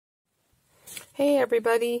Hey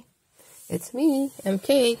everybody, it's me,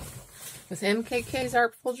 MK, with MKK's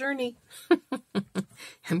Artful Journey.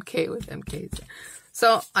 MK with MK's.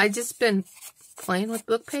 So, I just been playing with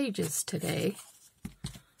book pages today.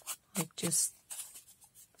 Like just,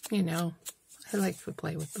 you know, I like to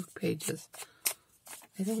play with book pages.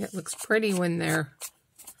 I think it looks pretty when their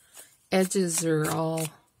edges are all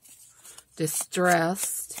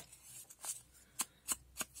distressed.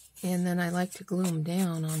 And then I like to glue them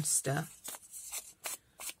down on stuff.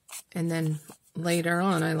 And then later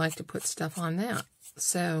on, I like to put stuff on that.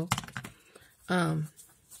 So,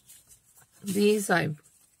 these I've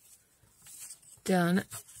done,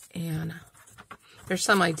 and there's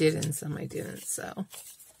some I did and some I didn't. So,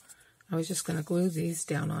 I was just going to glue these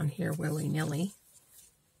down on here willy-nilly.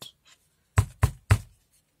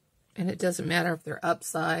 And it doesn't matter if they're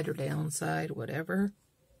upside or downside, whatever.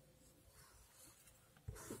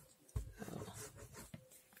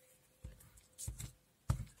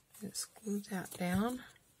 Just glue that down.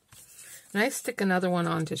 And I stick another one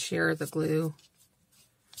on to share the glue,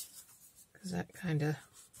 because that kind of,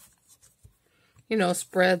 you know,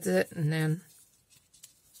 spreads it, and then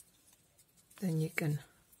you can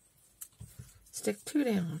stick two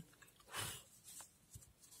down.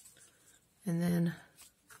 And then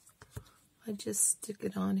I just stick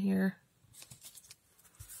it on here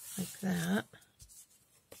like that.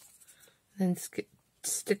 Then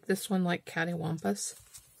stick this one like cattywampus.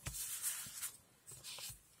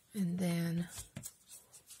 And then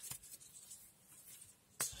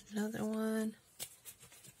another one.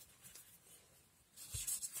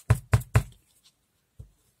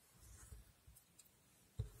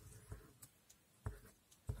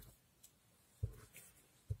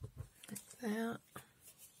 Like that.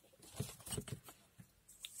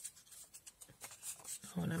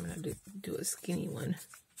 Oh, and I'm going to do a skinny one.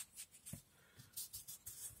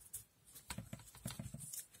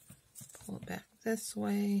 Pull it back this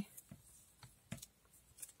way.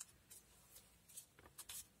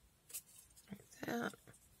 Like that.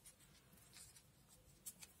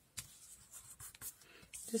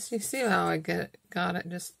 Just, you see how I got it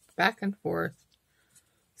just back and forth,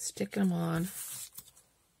 sticking them on.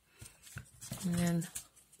 And then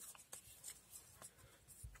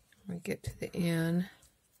when we get to the end,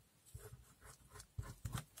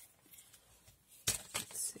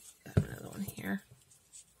 let's see, got another one here.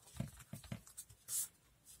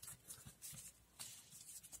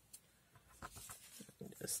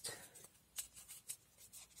 Just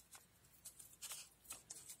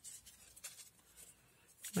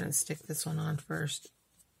I'm going to stick this one on first,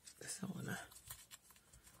 because I want to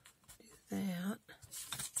do that.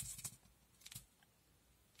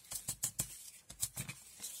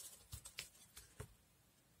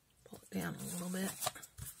 Pull it down a little bit.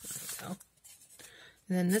 There we go.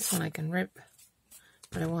 And then this one I can rip,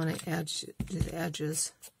 but I want to do the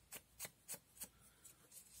edges.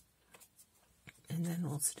 And then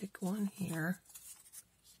we'll stick one here,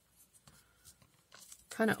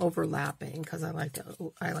 kind of overlapping, because I like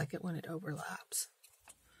it when it overlaps.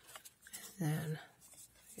 And then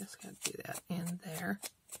I guess I got to do that in there.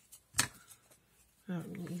 I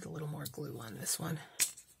need a little more glue on this one.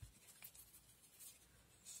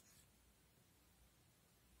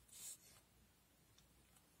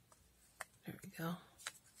 There we go.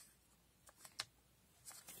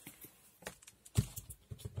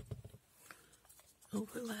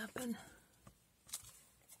 Overlapping.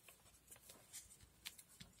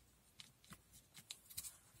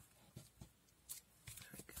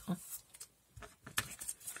 There we go.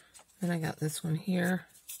 Then I got this one here.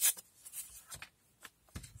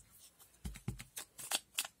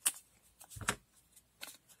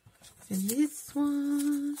 And this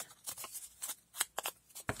one.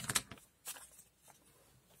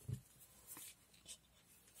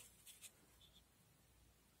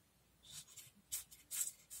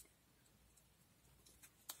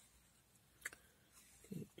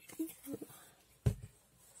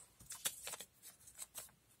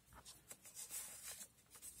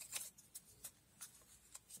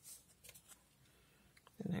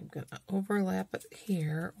 I'm going to overlap it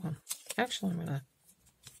here. Well, actually, I'm going to,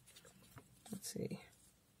 let's see.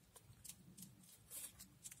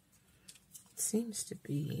 It seems to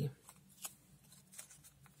be,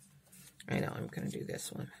 I know, I'm going to do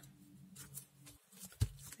this one.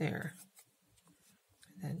 There.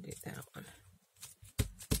 And then do that one.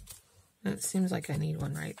 And it seems like I need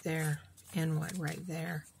one right there and one right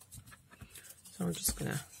there. So we're just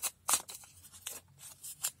going to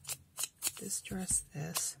distress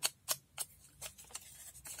this.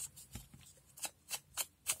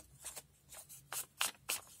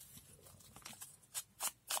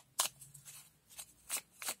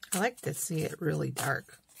 I like to see it really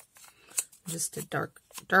dark. Just a dark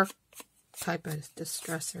type of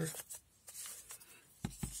distresser.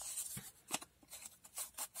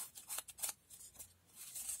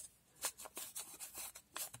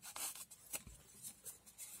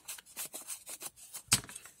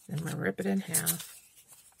 Then I'm going to rip it in half.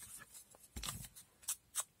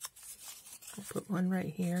 I'll put one right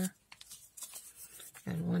here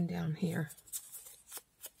and one down here.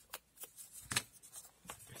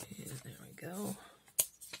 And there we go.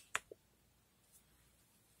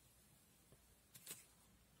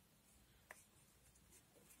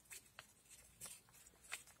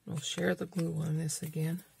 We'll share the glue on this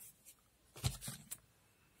again.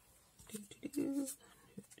 There we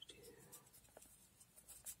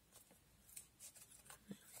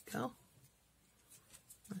go.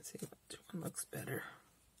 Let's see which one looks better.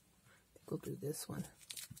 I think we'll do this one.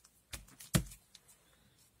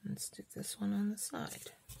 And stick this one on the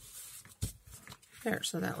side. There,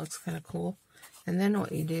 so that looks kind of cool. And then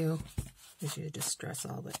what you do is you distress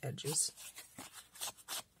all the edges.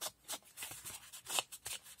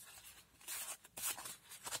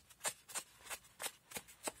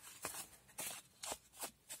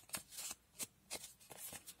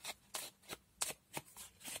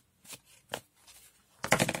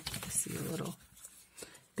 See a little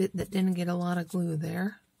bit that didn't get a lot of glue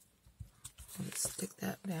there. Let's stick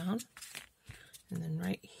that down. And then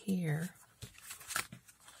right here,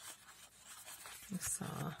 I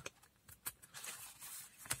saw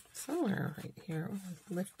somewhere right here,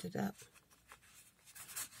 lift it up.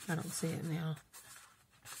 I don't see it now.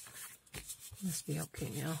 Must be okay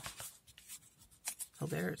now. Oh,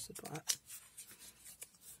 there's the dot.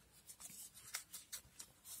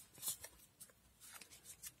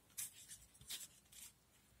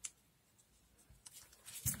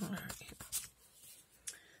 All right.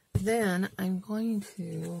 Then I'm going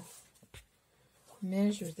to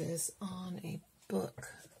measure this on a book.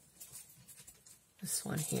 This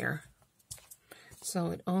one here.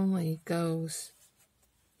 So it only goes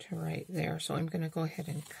to right there. So I'm going to go ahead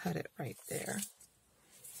and cut it right there.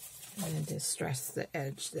 And then distress the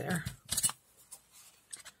edge there.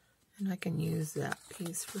 And I can use that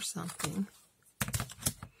piece for something.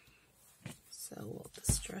 So we'll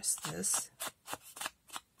distress this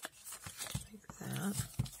like that.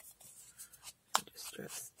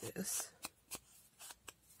 Distress this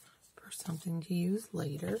for something to use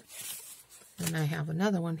later. And I have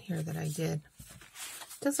another one here that I did.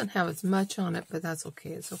 It doesn't have as much on it, but that's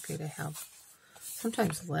okay. It's okay to have.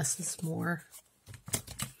 Sometimes less is more.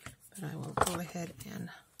 But I will go ahead and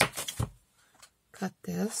cut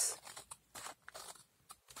this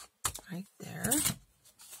right there.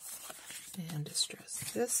 And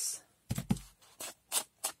distress this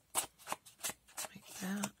like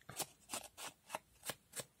that.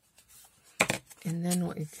 And then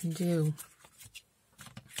what you can do,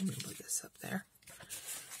 let me put this up there,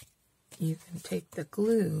 you can take the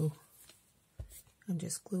glue and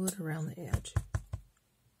just glue it around the edge.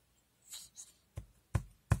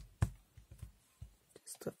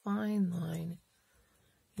 Just a fine line.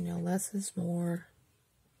 You know, less is more,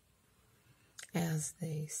 as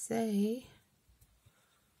they say.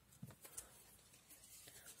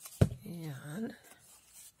 And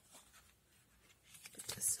put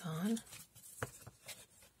this on.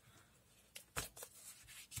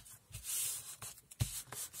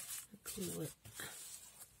 Glue it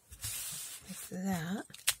like that,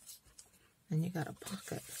 and you got a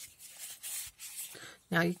pocket.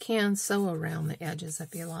 Now you can sew around the edges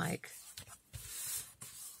if you like.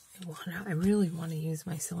 I really want to use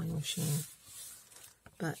my sewing machine,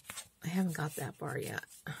 but I haven't got that far yet.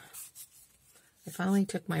 I finally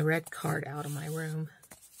took my red card out of my room.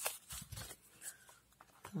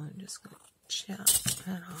 So I'm just going to chop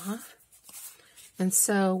that off. And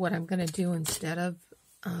so what I'm going to do instead of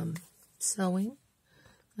sewing,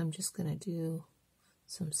 I'm just going to do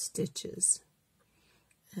some stitches,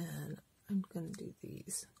 and I'm going to do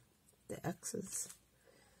these, the X's,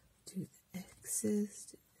 do the X's,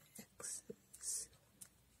 do the X's.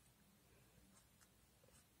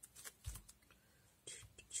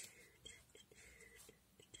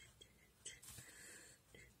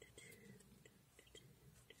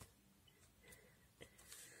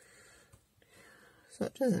 So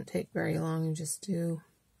it doesn't take very long, you just do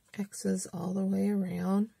X's all the way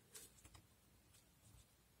around.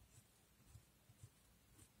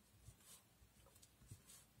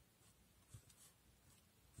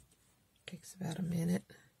 Takes about a minute.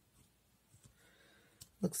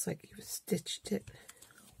 Looks like you've stitched it.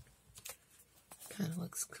 Kind of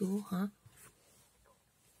looks cool, huh?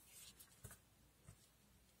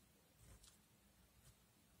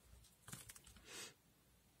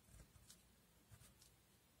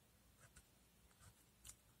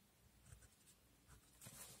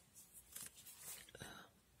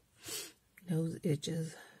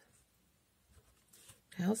 itches.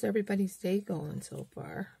 How's everybody's day going so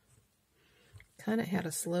far? Kind of had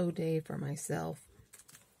a slow day for myself.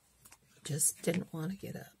 Just didn't want to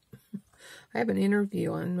get up. I have an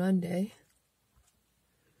interview on Monday.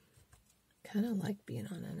 Kind of like being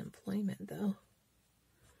on unemployment, though.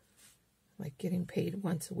 Like getting paid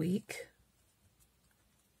once a week.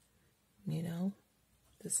 You know,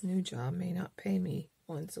 this new job may not pay me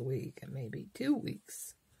once a week, and maybe 2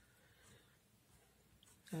 weeks.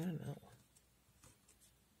 I don't know.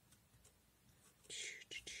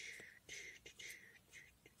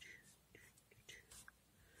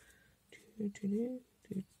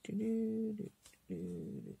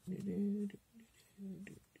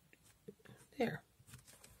 There.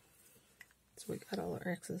 So we got all our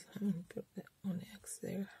X's. I'm going to put that on X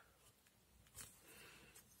there.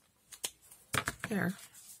 There.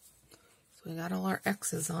 So we got all our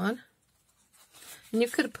X's on. And you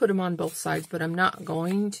could have put them on both sides, but I'm not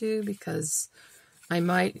going to because I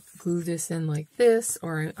might glue this in like this,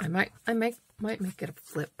 or I might make it a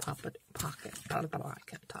flip pocket. I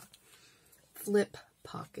can't talk. Flip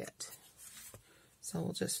pocket. So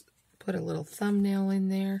we'll just put a little thumbnail in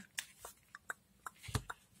there.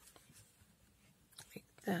 Like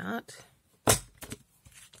that.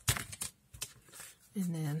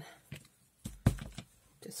 And then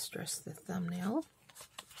distress the thumbnail.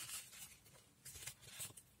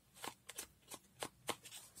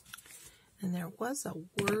 And there was a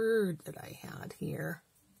word that I had here.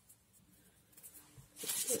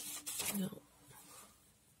 No.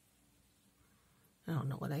 I don't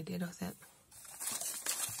know what I did with it.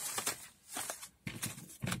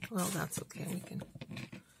 Well, that's okay. We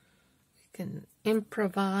can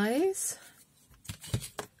improvise.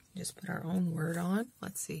 Just put our own word on.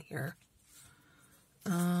 Let's see here.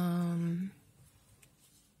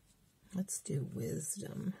 Let's do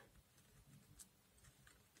wisdom.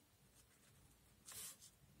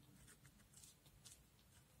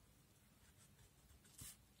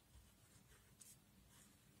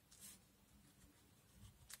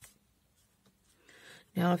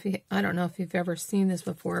 Now, I don't know if you've ever seen this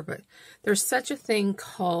before, but there's such a thing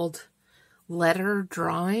called letter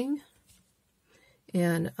drawing.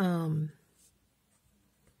 And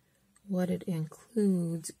what it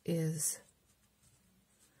includes is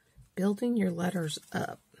building your letters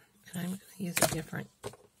up. And I'm going to use a different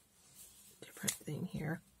thing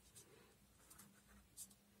here.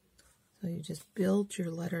 So you just build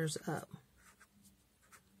your letters up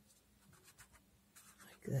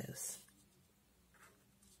like this.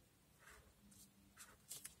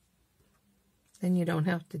 Then you don't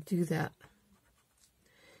have to do that,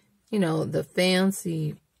 you know, the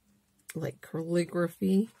fancy, like,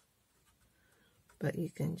 calligraphy. But you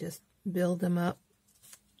can just build them up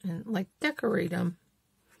and, like, decorate them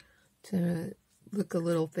to look a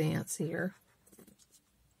little fancier.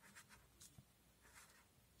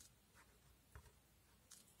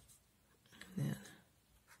 And then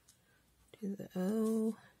do the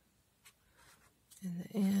O and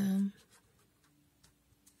the M.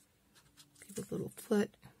 Give it a little foot.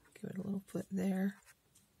 Give it a little foot there.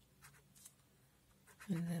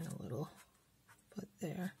 And then a little foot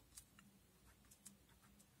there.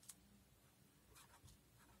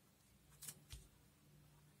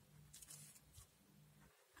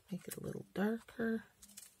 Make it a little darker.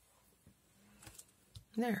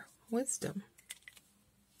 There, wisdom.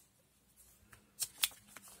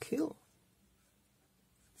 Cool.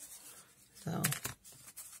 So,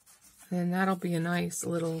 then that'll be a nice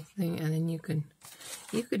little thing, and then you could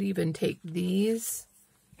even take these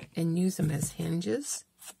and use them as hinges.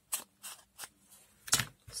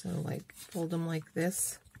 So, like, fold them like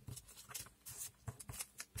this.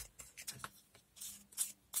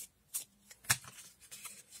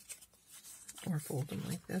 Or fold them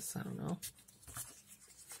like this, I don't know.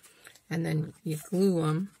 And then you glue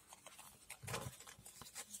them.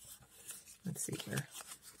 Let's see here.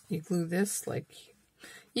 You glue this like,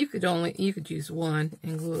 you could use one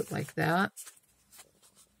and glue it like that.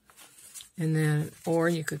 And then, or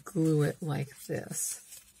you could glue it like this.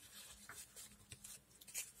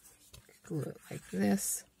 Glue it like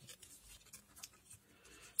this.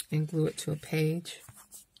 And glue it to a page.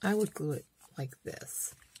 I would glue it like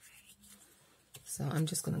this. So I'm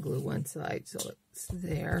just going to glue one side so it's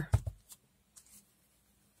there.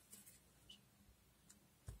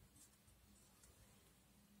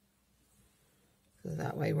 So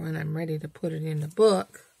that way when I'm ready to put it in the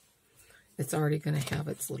book, it's already going to have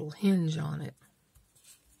its little hinge on it.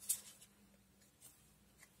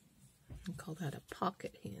 We call that a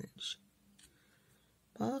pocket hinge.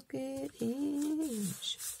 Pocket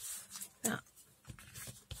hinge. Like that.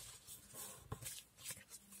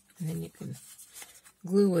 And then you can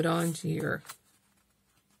glue it onto your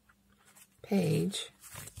page.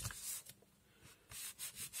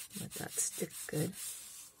 Let that stick good.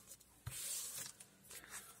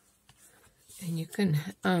 And you can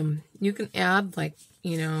add, like,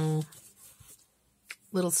 you know,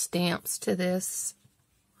 little stamps to this.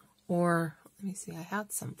 Or let me see, I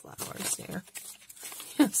had some flowers there.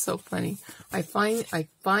 It's so funny. I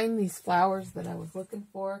find these flowers that I was looking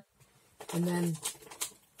for, and then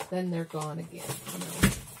they're gone again. You know,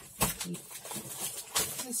 they keep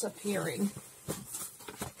disappearing.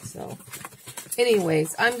 So,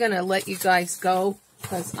 anyways, I'm gonna let you guys go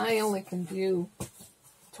because I only can do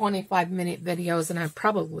 25-minute videos, and I'm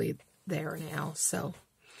probably there now. So,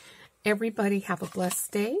 everybody have a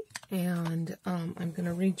blessed day, and I'm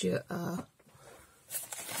gonna read you a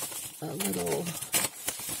little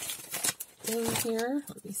thing here.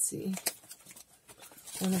 Let me see.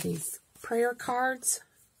 One of these prayer cards.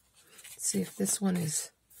 Let's see if this one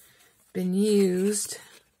has been used.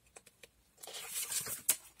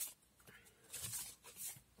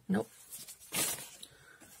 Nope.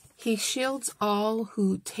 He shields all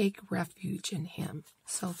who take refuge in him.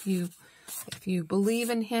 So if you believe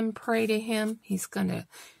in him, pray to him, he's going to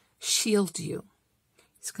shield you.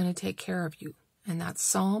 He's going to take care of you. And that's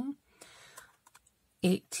Psalm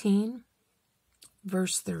 18,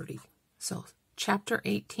 verse 30. So, chapter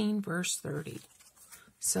 18, verse 30.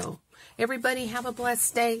 So, everybody have a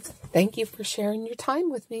blessed day. Thank you for sharing your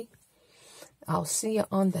time with me. I'll see you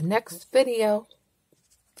on the next video.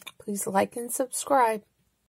 Please like and subscribe.